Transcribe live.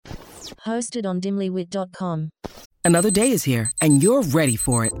Hosted on dimlywit.com. Another day is here, and you're ready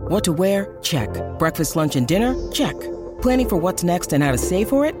for it. What to wear? Check. Breakfast, lunch, and dinner? Check. Planning for what's next and how to save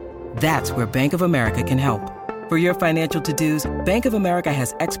for it? That's where Bank of America can help. For your financial to-dos, Bank of America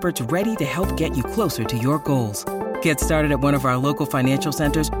has experts ready to help get you closer to your goals. Get started at one of our local financial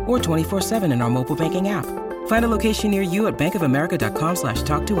centers or 24/7 in our mobile banking app. Find a location near you at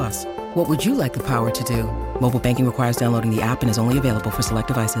bankofamerica.com/talktous. What would you like the power to do? Mobile banking requires downloading the app and is only available for select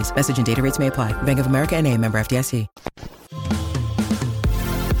devices. Message and data rates may apply. Bank of America N.A., member FDIC.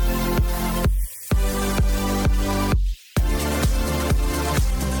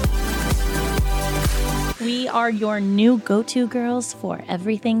 We are your new go-to girls for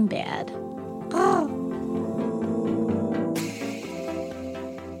everything bad.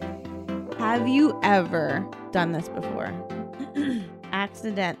 Have you ever done this before?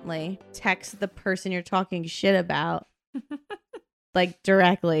 Accidentally text the person you're talking shit about, like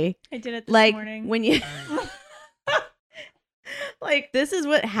directly. I did it this like morning. when you like this is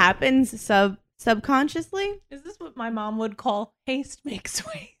what happens subconsciously. Is this what my mom would call haste makes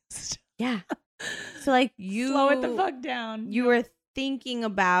waste? Yeah. So like you Slow it the fuck down. You were thinking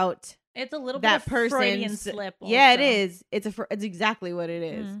about It's a little that bit of Freudian person's slip. Yeah, it also. is. It's exactly what it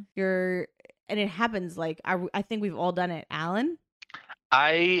is. And it happens like I think we've all done it. Alan?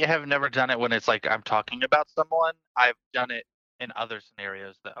 I have never done it when it's like I'm talking about someone. I've done it in other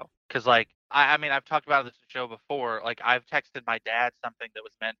scenarios though, because like I mean I've talked about this show before. Like I've texted my dad something that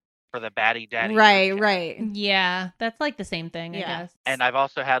was meant for the baddie daddy. Right. Yeah, that's like the same thing, I Yeah. guess. And I've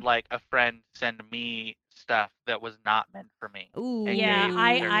also had like a friend send me stuff that was not meant for me. Ooh. Yeah, AKA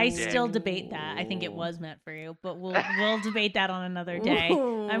I dirty dick. still debate that. I think it was meant for you, but we'll debate that on another day.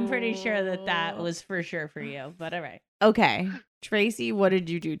 I'm pretty sure that was for sure for you, but all right. Okay. Tracy, what did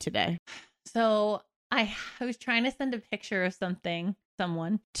you do today? So I was trying to send a picture of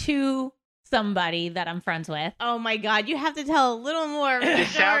someone to somebody that I'm friends with. Oh my God, you have to tell a little more. It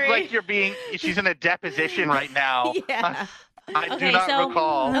sounds like she's in a deposition right now. Yeah. I do not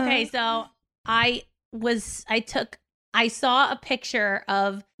recall. Okay, so I saw a picture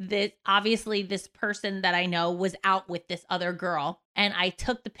of this. Obviously, this person that I know was out with this other girl. And I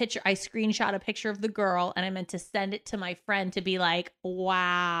took the picture. I screenshot a picture of the girl. And I meant to send it to my friend to be like,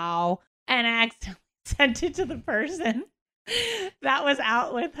 wow. And I accidentally sent it to the person that was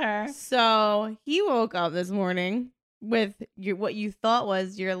out with her. So he woke up this morning with what you thought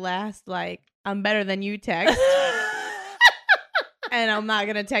was your last, like, I'm better than you text. And I'm not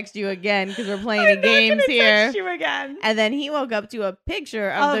going to text you again because we're playing a games here. Text you again. And then he woke up to a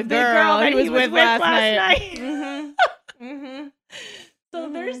picture of the the girl that he was with last night. Mm-hmm. So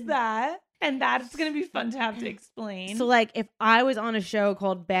there's that. And that's going to be fun to have to explain. So, like, if I was on a show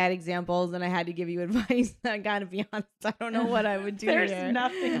called Bad Examples and I had to give you advice, I gotta be honest, I don't know what I would do. There's here.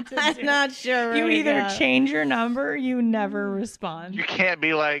 nothing to do. I'm not sure. You right either now. change your number or you never respond. You can't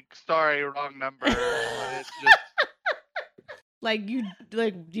be like, sorry, wrong number. It's just Like, do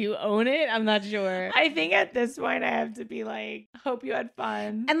you own it? I'm not sure. I think at this point I have to be like, hope you had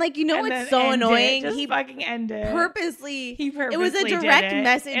fun. And like, you know And what's then so end it. annoying? Just fucking end it. He purposely It was a direct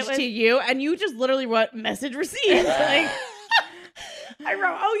message to you, and you just literally wrote message received. Like, I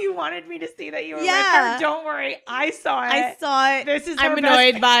wrote, oh, you wanted me to see that you were Yeah. with her. Don't worry, I saw it. I saw it. This is I'm her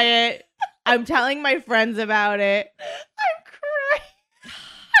annoyed best- by it. I'm telling my friends about it. I'm crying.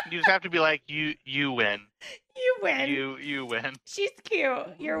 you just have to be like, you win. You win. You win. She's cute.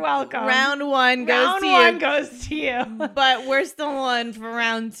 You're welcome. Round one goes Round to one you, goes to you. but we're still on for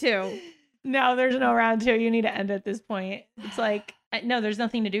round two. No, there's no round two. You need to end at this point. It's like, no, there's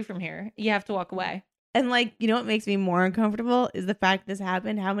nothing to do from here. You have to walk away. And like, you know what makes me more uncomfortable is the fact this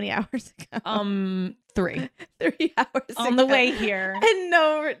happened how many hours ago? 3 3 hours on the ago. way here. And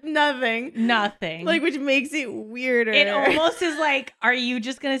nothing. Nothing. Like, which makes it weirder. It almost is like, are you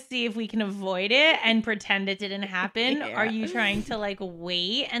just going to see if we can avoid it and pretend it didn't happen? Yeah. Are you trying to like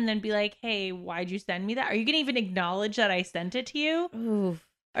wait and then be like, hey, why'd you send me that? Are you going to even acknowledge that I sent it to you? Oof.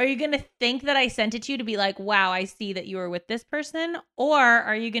 Are you going to think that I sent it to you to be like, wow, I see that you were with this person? Or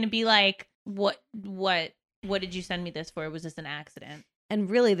are you going to be like, what did you send me this for? Was this an accident? And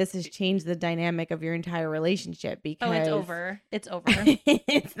really, this has changed the dynamic of your entire relationship because Oh, it's over. It's over.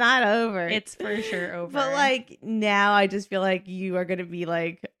 It's not over. It's for sure over. But like now, I just feel like you are going to be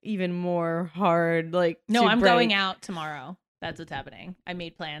like even more hard. Like, no, to I'm break. going out tomorrow. That's what's happening. I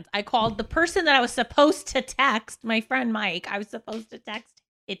made plans. I called the person that I was supposed to text, my friend Mike. I was supposed to text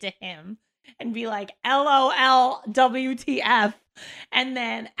it to him and be like, LOL, WTF. And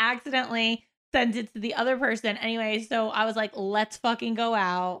then accidentally sent it to the other person. Anyway, so I was like, let's fucking go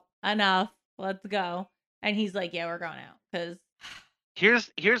out. Enough. Let's go. And he's like, yeah, we're going out. Because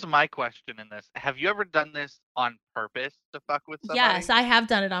Here's my question in this. Have you ever done this on purpose to fuck with somebody? Yes, I have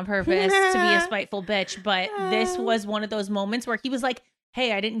done it on purpose to be a spiteful bitch, but this was one of those moments where he was like,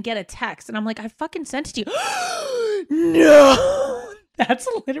 hey, I didn't get a text. And I'm like, I fucking sent it to you. No. That's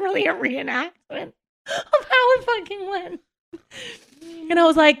literally a reenactment of how it fucking went. And I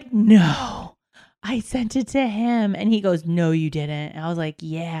was like, no, I sent it to him. And he goes, no, you didn't. And I was like,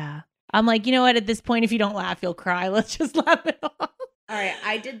 yeah. I'm like, you know what? At this point, if you don't laugh, you'll cry. Let's just laugh it off. All right,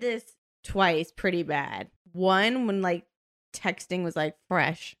 I did this twice pretty bad. One, when like texting was like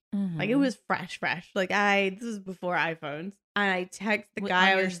fresh. Like it was fresh. Like this was before iPhones. And I text the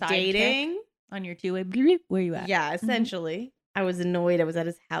guy I was dating. On your two-way, where you at? Yeah, essentially. I was annoyed. I was at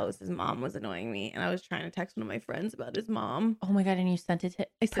his house. His mom was annoying me. And I was trying to text one of my friends about his mom. Oh my God, and you sent it to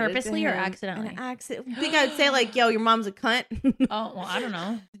I sent it to purposely or him. accidentally? I think I would say like, yo, your mom's a cunt. Oh, well, I don't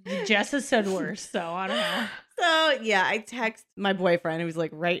know. Jess has said worse, so I don't know. So yeah, I text my boyfriend who was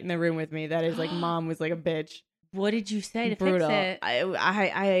like right in the room with me. That is like mom was like a bitch. What did you say to Brutal. fix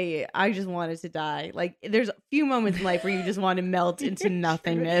it? I just wanted to die. Like there's a few moments in life where you just want to melt into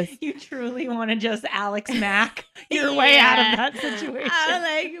nothingness. You truly want to just Alex Mack your way out of that situation.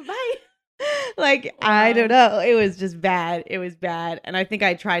 Like bye. Like I don't know. It was just bad. It was bad. And I think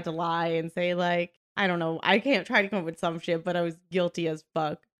I tried to lie and say like, I don't know. I can't try to come up with some shit, but I was guilty as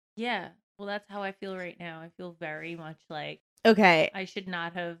fuck. Yeah. Well, that's how I feel right now. I feel very much like Okay. I should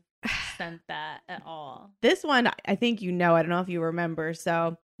not have sent that at all. This one, I think you know. I don't know if you remember.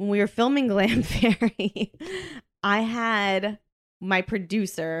 So when we were filming Glam Fairy, I had my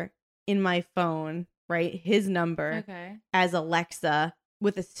producer in my phone, right? His number as Alexa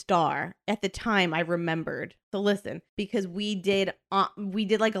with a star. At the time, I remembered. So listen, because we did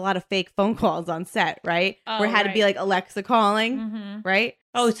like a lot of fake phone calls on set, right? Where it had to be like Alexa calling, right?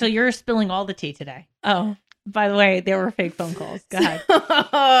 Oh, so you're spilling all the tea today. Oh, by the way, there were fake phone calls. Go ahead.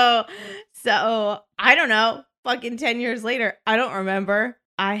 So I don't know. Fucking 10 years later, I don't remember.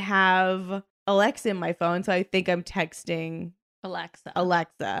 I have Alexa in my phone, so I think I'm texting Alexa,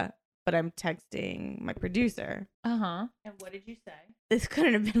 but I'm texting my producer. And what did you say? This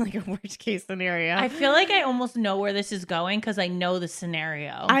couldn't have been like a worst case scenario. I feel like I almost know where this is going because I know the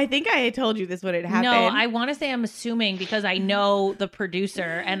scenario. I think I had told you this would happen. No, I want to say I'm assuming because I know the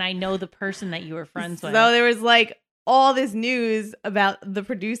producer and I know the person that you were friends with. So there was like all this news about the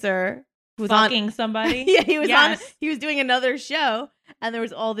producer who was fucking somebody. Yeah, he was on. He was doing another show, and there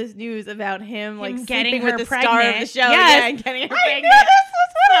was all this news about him like getting with her the pregnant. star of the show. Yes. Yeah, and getting her pregnant.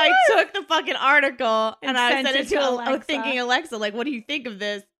 So I took the fucking article and I sent it to Alexa. I was thinking, Alexa, like, what do you think of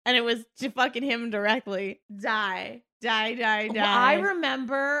this? And it was to fucking him directly. Die. Well, I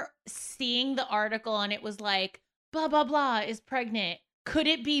remember seeing the article and it was like, blah, blah, blah is pregnant. Could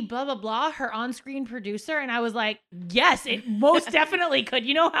it be blah, blah, blah, her on-screen producer? And I was like, yes, it most definitely could.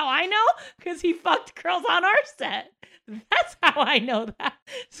 You know how I know? Because he fucked girls on our set. That's how I know that.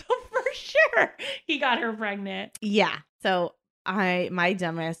 So for sure, he got her pregnant. Yeah. So my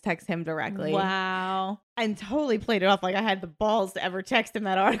dumbass text him directly. Wow. And totally played it off like I had the balls to ever text him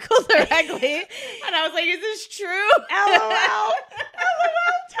that article directly. And I was like, is this true? LOL.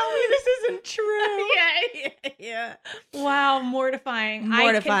 Tell me this isn't true. Yeah. Wow, mortifying.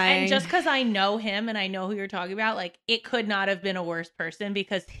 And just because I know him and I know who you're talking about, like it could not have been a worse person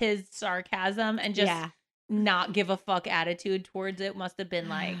because his sarcasm and just not give a fuck attitude towards it must have been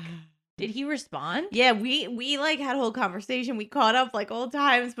like, did he respond? Yeah, we like had a whole conversation. We caught up like old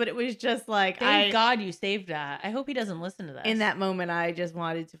times, but it was just like, thank God you saved that. I hope he doesn't listen to this. In that moment, I just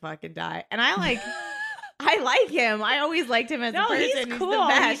wanted to fucking die. And I like him. I always liked him as a person. He's cool.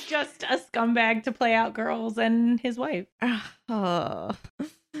 He's the best. He's just a scumbag to play out girls and his wife. Oh.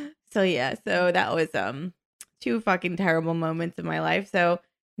 So yeah, so that was two fucking terrible moments in my life. So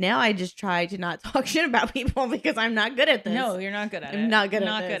now I just try to not talk shit about people because I'm not good at this. No, you're not good at it. I'm not good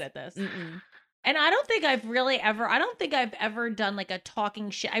at this. And I don't think I've ever done like a talking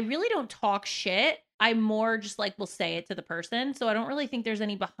shit. I really don't talk shit. I more just like will say it to the person. So I don't really think there's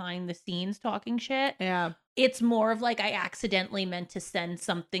any behind the scenes talking shit. Yeah. It's more of like I accidentally meant to send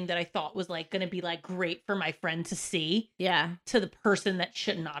something that I thought was like going to be like great for my friend to see. Yeah. To the person that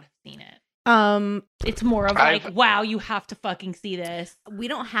should not have seen it. It's more of like, wow, you have to fucking see this. We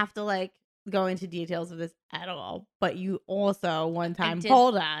don't have to like go into details of this at all, but you also one time,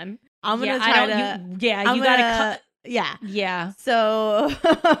 hold on. I'm going to try to. You got to cut. Yeah. Yeah. So,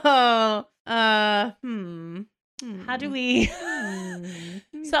 how do we?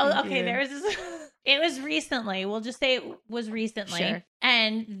 So, okay, there's this. It was recently. We'll just say it was recently. Sure.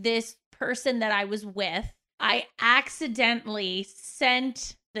 And this person that I was with, I accidentally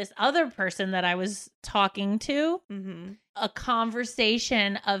sent this other person that I was talking to, Mm-hmm. a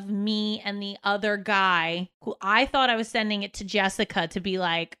conversation of me and the other guy who I thought I was sending it to Jessica to be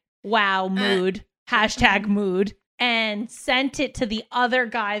like, wow, mood, hashtag mood, and sent it to the other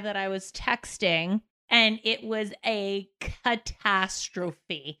guy that I was texting. And it was a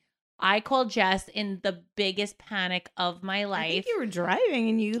catastrophe. I called Jess in the biggest panic of my life. I think you were driving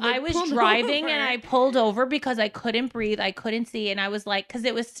and you I was pulled driving over. and I pulled over because I couldn't breathe. I couldn't see. And I was like, because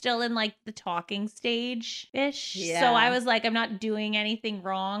it was still in like the talking stage ish. Yeah. So I was like, I'm not doing anything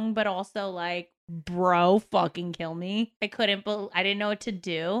wrong, but also like, bro, fucking kill me. I didn't know what to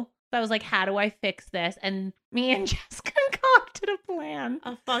do. So I was like, how do I fix this? And me and Jess concocted a plan.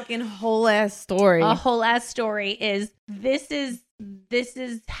 A fucking whole ass story. A whole ass story is this is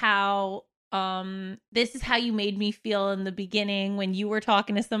how you made me feel in the beginning when you were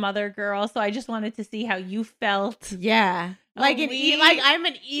talking to some other girl. So I just wanted to see how you felt. Yeah. Like I'm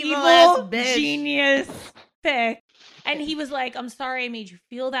an evil Evil bitch. genius pick. And he was like, I'm sorry I made you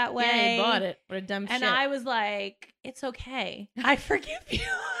feel that way. Yeah, he bought it. What a dumb And shit. I was like, it's okay. I forgive you.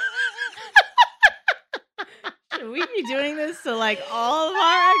 Should we be doing this to like all of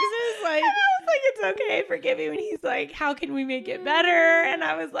our exes? Like, And I was like, it's okay, forgive you. And he's like, how can we make it better? And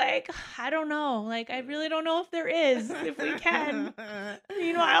I was like, I don't know. Like, I really don't know if there is, if we can.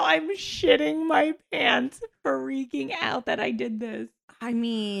 Meanwhile, I'm shitting my pants, freaking out that I did this. I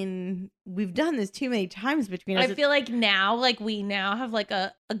mean, we've done this too many times between us. I feel like now, like we now have like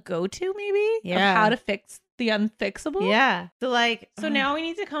a go-to maybe Yeah. of how to fix the unfixable. Yeah. So like, So now we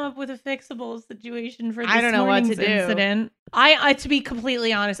need to come up with a fixable situation for this I don't know what to morning's do. incident. I to be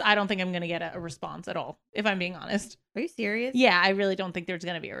completely honest, I don't think I'm going to get a response at all, if I'm being honest. are you serious? Yeah, I really don't think there's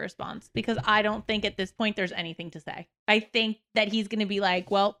going to be a response because I don't think at this point there's anything to say. I think that he's going to be like,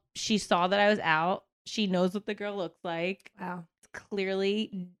 well, she saw that I was out. She knows what the girl looks like. Wow. It's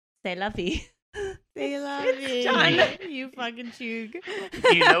clearly c'est la vie. They love It's you. done. You fucking chug.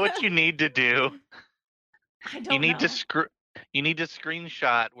 You know what you need to do? I don't You need know. to You need to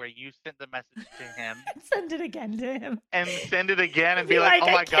screenshot where you sent the message to him Send it again to him. and send it again and be like, "Oh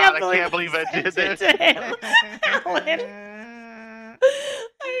I my god, I can't I believe I sent did it this." to him. Alan,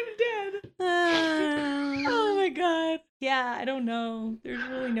 I'm dead. Oh my god. Yeah, I don't know. There's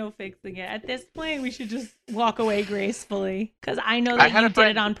really no fixing it. At this point, we should just walk away gracefully. Because I know I that had you a did friend-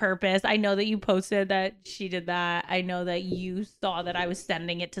 it on purpose. I know that you posted that she did that. I know that you saw that I was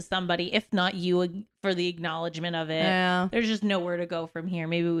sending it to somebody, if not you, for the acknowledgement of it. Yeah. There's just nowhere to go from here.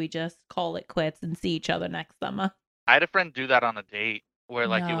 Maybe we just call it quits and see each other next summer. I had a friend do that on a date where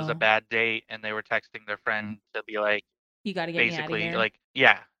like it was No. a bad date and they were texting their friend to be like, You got to get me out of basically here. like,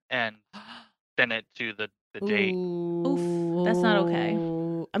 yeah, and send it to the date. Oof, that's not okay. I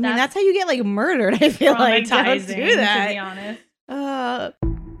mean, That's that's how you get like murdered. I feel like don't Traumatizing, do that. to be honest.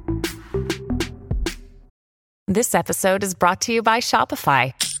 This episode is brought to you by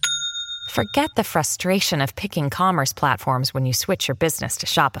Shopify. Forget the frustration of picking commerce platforms when you switch your business to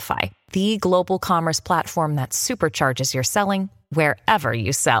Shopify, the global commerce platform that supercharges your selling wherever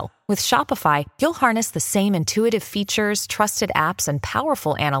you sell. With Shopify, you'll harness the same intuitive features, trusted apps, and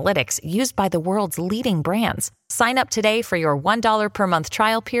powerful analytics used by the world's leading brands. Sign up today for your $1 per month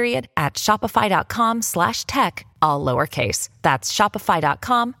trial period at shopify.com/tech, all lowercase. That's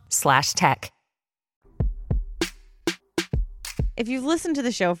shopify.com/tech. If you've listened to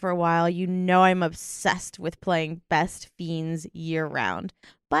the show for a while, you know I'm obsessed with playing Best Fiends year round.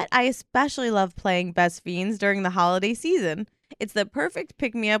 But I especially love playing Best Fiends during the holiday season. It's the perfect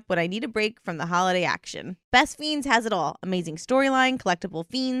pick-me-up when I need a break from the holiday action. Best Fiends has it all. Amazing storyline, collectible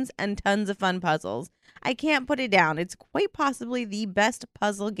fiends, and tons of fun puzzles. I can't put it down. It's quite possibly the best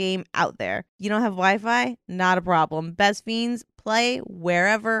puzzle game out there. You don't have Wi-Fi? Not a problem. Best Fiends, play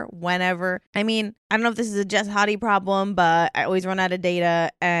wherever, whenever. I mean, I don't know if this is a Jess Hottie problem, but I always run out of data,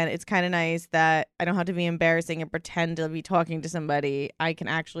 and it's kind of nice that I don't have to be embarrassing and pretend to be talking to somebody. I can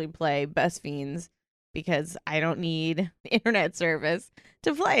actually play Best Fiends because I don't need internet service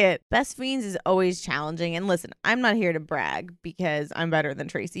to play it. Best Fiends is always challenging. And listen, I'm not here to brag because I'm better than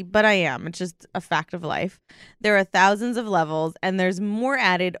Tracy, but I am. It's just a fact of life. There are thousands of levels and there's more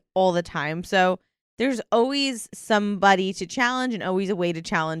added all the time. So there's always somebody to challenge and always a way to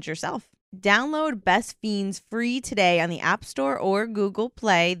challenge yourself. Download Best Fiends free today on the App Store or Google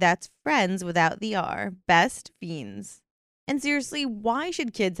Play. That's friends without the R. Best Fiends. And seriously, why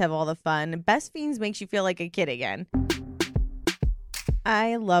should kids have all the fun? Best Fiends makes you feel like a kid again.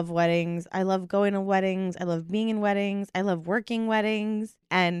 I love weddings. I love going to weddings. I love being in weddings. I love working weddings.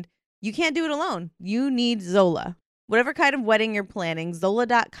 And you can't do it alone. You need Zola. Whatever kind of wedding you're planning,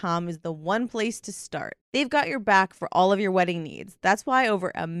 Zola.com is the one place to start. They've got your back for all of your wedding needs. That's why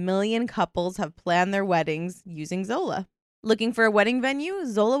over 1 million couples have planned their weddings using Zola. Looking for a wedding venue?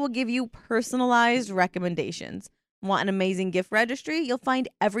 Zola will give you personalized recommendations. Want an amazing gift registry? You'll find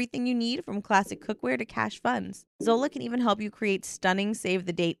everything you need from classic cookware to cash funds. Zola can even help you create stunning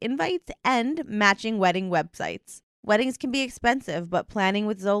save-the-date invites and matching wedding websites. Weddings can be expensive, but planning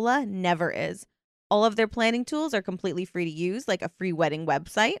with Zola never is. All of their planning tools are completely free to use, like a free wedding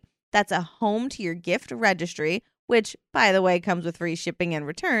website that's a home to your gift registry, which, by the way, comes with free shipping and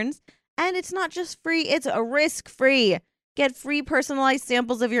returns. And it's not just free, it's a risk-free. Get free personalized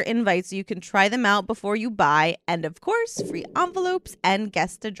samples of your invites so you can try them out before you buy. And of course, free envelopes and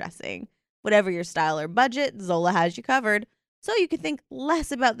guest addressing. Whatever your style or budget, Zola has you covered. So you can think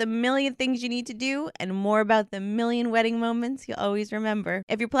less about the million things you need to do and more about the million wedding moments you'll always remember.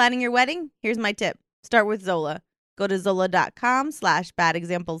 If you're planning your wedding, here's my tip. Start with Zola. Go to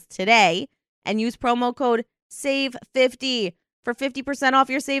Zola.com/badexamples today and use promo code SAVE50 for 50% off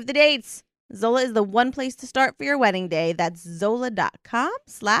your save the dates. Zola is the one place to start for your wedding day. That's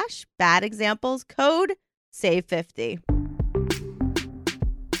Zola.com/badexamples, code SAVE50.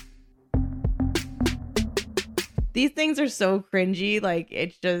 These things are so cringy. Like,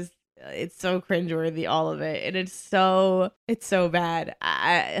 it's so cringeworthy, all of it. And it's so bad.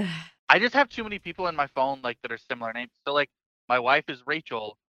 I just have too many people in my phone like that are similar names. So like my wife is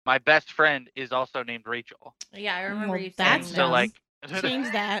Rachel. My best friend is also named Rachel. Yeah, I remember you saying that's that. So like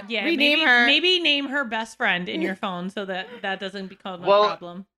Change that. Yeah, rename her. Maybe name her best friend in your phone so that doesn't become a Well,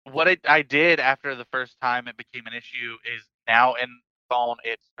 problem. what I did after the first time it became an issue is now in phone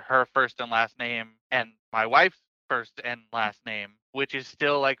it's her first and last name and my wife's first and last name, which is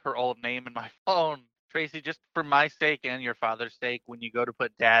still like her old name in my phone. Tracy, just for my sake and your father's sake, when you go to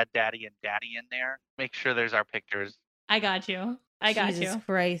put dad, daddy, and daddy in there, make sure there's our pictures. I got you. Jesus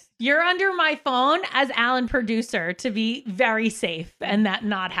Christ. You're under my phone as Alan producer to be very safe and that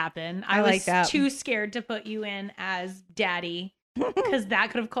not happen. I was like that. too scared to put you in as daddy because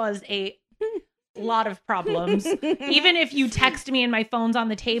that could have caused a lot of problems. Even if you text me and my phone's on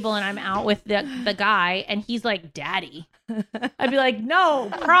the table and I'm out with the guy and he's like, daddy, I'd be like, no,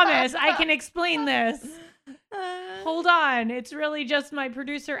 promise, I can explain this. Hold on, it's really just my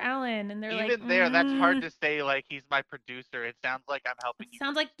producer Alan. And they're like, Even there, that's hard to say like he's my producer. It sounds like I'm helping you.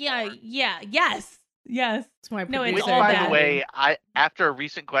 Sounds like, yes. It's my No, it's Which, all by bad. the way, after a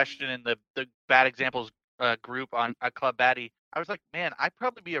recent question in the Bad Examples group on Club Baddie, I was like, man, I'd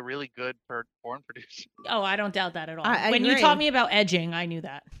probably be a really good porn producer. Oh, I don't doubt that at all. I When you agree. taught me about edging, I knew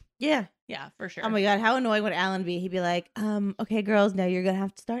that. Yeah. Yeah, for sure. Oh my God, how annoying would Alan be? He'd be like, okay, girls, now you're going to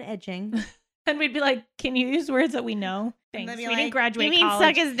have to start edging. And we'd be like, can you use words that we know? And Thanks. they'd We be didn't like, graduate you mean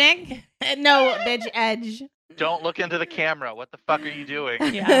college. suck his dick? No, bitch, edge. Don't look into the camera. What the fuck are you doing?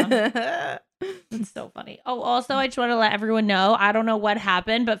 Yeah. It's so funny. Oh, also, I just want to let everyone know, I don't know what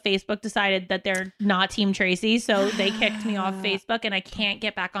happened, but Facebook decided that they're not Team Tracy. So they kicked me off Facebook and I can't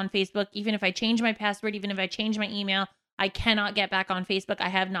get back on Facebook. Even if I change my password, even if I change my email, I cannot get back on Facebook. I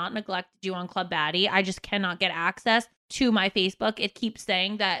have not neglected you on Club Baddie. I just cannot get access to my Facebook. It keeps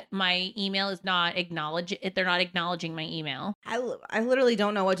saying that my email is not acknowledged. They're not acknowledging my email. I literally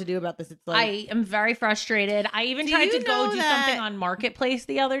don't know what to do about this. It's like, I am very frustrated. I even Do tried you to go know do that- something on Marketplace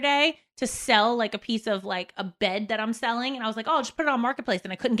the other day to sell like a piece of like a bed that I'm selling. And I was like, oh, I'll just put it on Marketplace.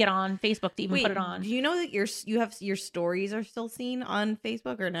 And I couldn't get on Facebook to even wait, put it on. do you know that your stories are still seen on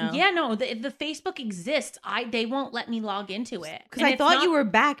Facebook or no? Yeah, no, the Facebook exists. They won't let me log into it. Because And I it's thought not- you were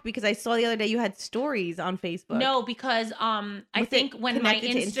back because I saw the other day you had stories on Facebook. No, because I Was it think when my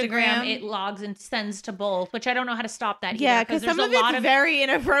connected to Instagram, Instagram? it logs and sends to both, which I don't know how to stop that. Yeah, either, because there's some a of lot it's of very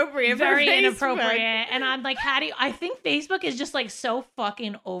inappropriate. for very Facebook. inappropriate. And I'm like, I think Facebook is just like so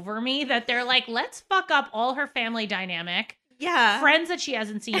fucking over me that they're like, let's fuck up all her family dynamic. Yeah. Friends that she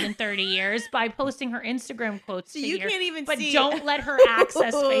hasn't seen in 30 years by posting her Instagram quotes So to you here, can't even but see. don't let her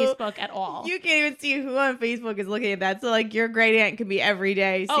access Facebook at all. You can't even see who on Facebook is looking at that. So like your great aunt could be every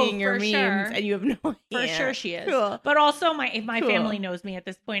day Oh, seeing your for memes sure. and you have no idea. For sure she is. Cool. But also my Cool. family knows me at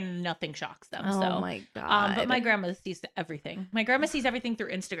this point and nothing shocks them. Oh so my God. but my grandma sees everything. My grandma sees everything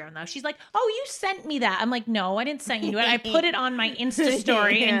through Instagram now. She's like, "Oh, you sent me that." I'm like, "No, I didn't send you it. I put it on my Insta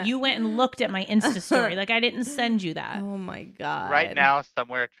story, Yeah. and you went and looked at my Insta story. Like, I didn't send you that." Oh my God. Right now,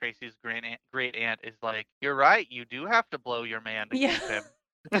 somewhere Tracy's great aunt is like, "You're right. You do have to blow your man to Yeah. keep him."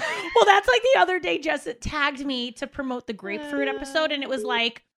 Well, that's like the other day. Jess tagged me to promote the grapefruit episode, and it was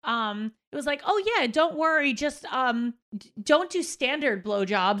like, oh yeah, don't worry, just don't do standard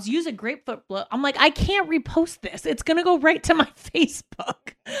blowjobs. Use a grapefruit blow. I'm like, I can't repost this. It's gonna go right to my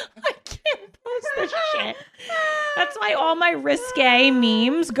Facebook. I can't post this shit. why all my risque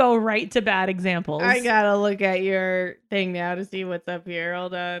memes go right to bad examples. I gotta look at your thing now to see what's up here.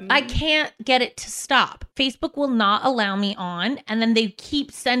 Hold on. I can't get it to stop. Facebook will not allow me on, and then they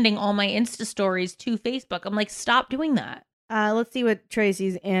keep sending all my Insta stories to Facebook. I'm like, stop doing that. Let's see what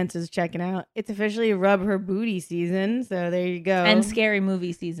Tracy's aunt is checking out. It's officially rub her booty season, so there you go. And scary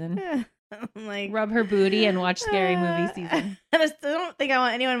movie season. I'm like, Rub her booty and watch scary movie season. I still don't think I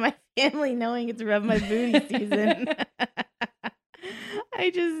want anyone in my family knowing it's rub my booty season. I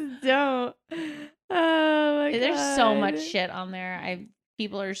just don't. Oh my God. There's so much shit on there.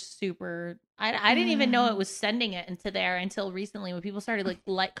 People are super. I didn't even know it was sending it into there until recently when people started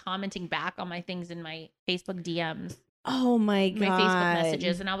like commenting back on my things in my Facebook DMs. Oh my God. My Facebook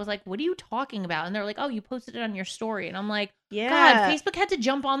messages, and I was like, what are you talking about? And they're like, oh, you posted it on your story. And I'm like, Yeah. God, Facebook had to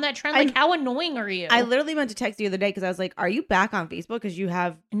jump on that trend. Like, how annoying are you? I literally meant to text you the other day because I was like, are you back on Facebook? Because you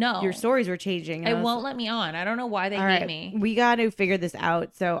have your stories were changing. It won't let me on. I don't know why they hate me. We got to figure this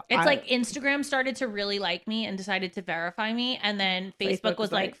out. So it's like Instagram started to really like me and decided to verify me. And then Facebook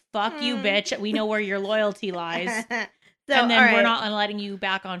was like, fuck you, bitch. We know where your loyalty lies. So, and then we're not letting you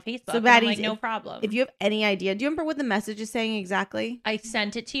back on Facebook. So, I'm like, no problem. If you have any idea, do you remember what the message is saying exactly? I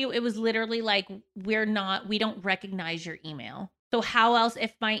sent it to you. It was literally like, we don't recognize your email. So how else,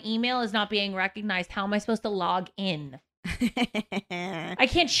 if my email is not being recognized, how am I supposed to log in? I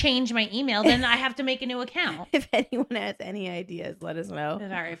can't change my email. Then I have to make a new account. If anyone has any ideas, let us know. It's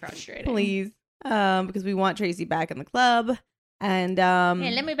very frustrating. Please. Because we want Tracy back in the club. And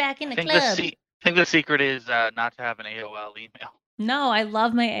let me back in the club. I think the secret is not to have an AOL email. No, I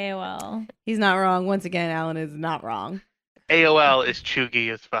love my AOL. He's not wrong. Once again, Alan is not wrong. AOL is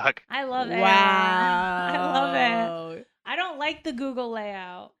chuggy as fuck. I love AOL. Wow. I love it. I don't like the Google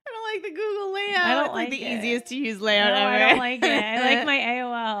layout. I don't like the Google layout. I don't it's like the it. easiest to use layout ever. I don't like it. I like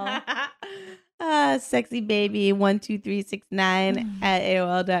my AOL. Sexy baby 12369 at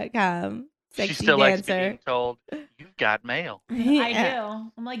AOL.com. Sexy She still likes dancer. being told, you've got mail. I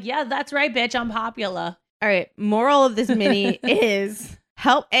do. I'm like, yeah, that's right, bitch. I'm popular. All right. Moral of this mini is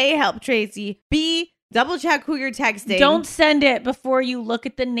help Tracy. B, double check who you're texting. Don't send it before you look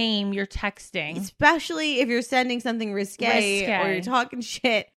at the name you're texting. Especially if you're sending something risque. Or you're talking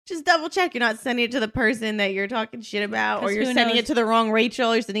shit. Just double check. You're not sending it to the person that you're talking shit about, or you're sending it to the wrong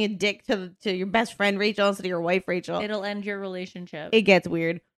Rachel. You're sending a dick to your best friend Rachel instead of your wife Rachel. It'll end your relationship. It gets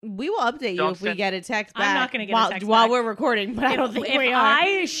weird. We will update you if we get a text back. I'm not going to get a text while back. we're recording, but I don't think we are.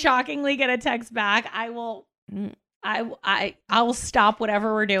 If I shockingly get a text back, I will. I will stop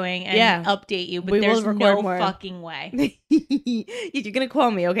whatever we're doing and update you. But there's no fucking way. You're gonna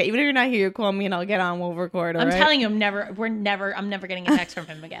call me, okay? Even if you're not here, you call me and I'll get on. We'll record. I'm telling you, I'm never getting a text from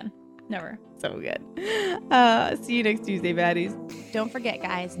him again. Never. So good. See you next Tuesday, baddies. Don't forget,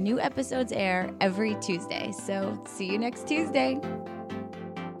 guys, new episodes air every Tuesday. So see you next Tuesday.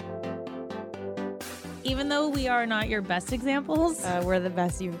 Even though we are not your best examples, we're the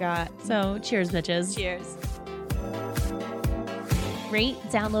best you've got. So cheers, bitches. Cheers. Rate,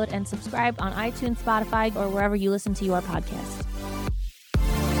 download, and subscribe on iTunes, Spotify, or wherever you listen to your podcast.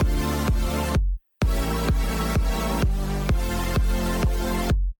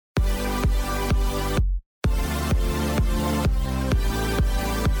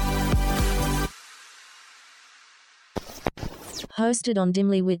 Hosted on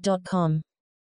dimlywit.com.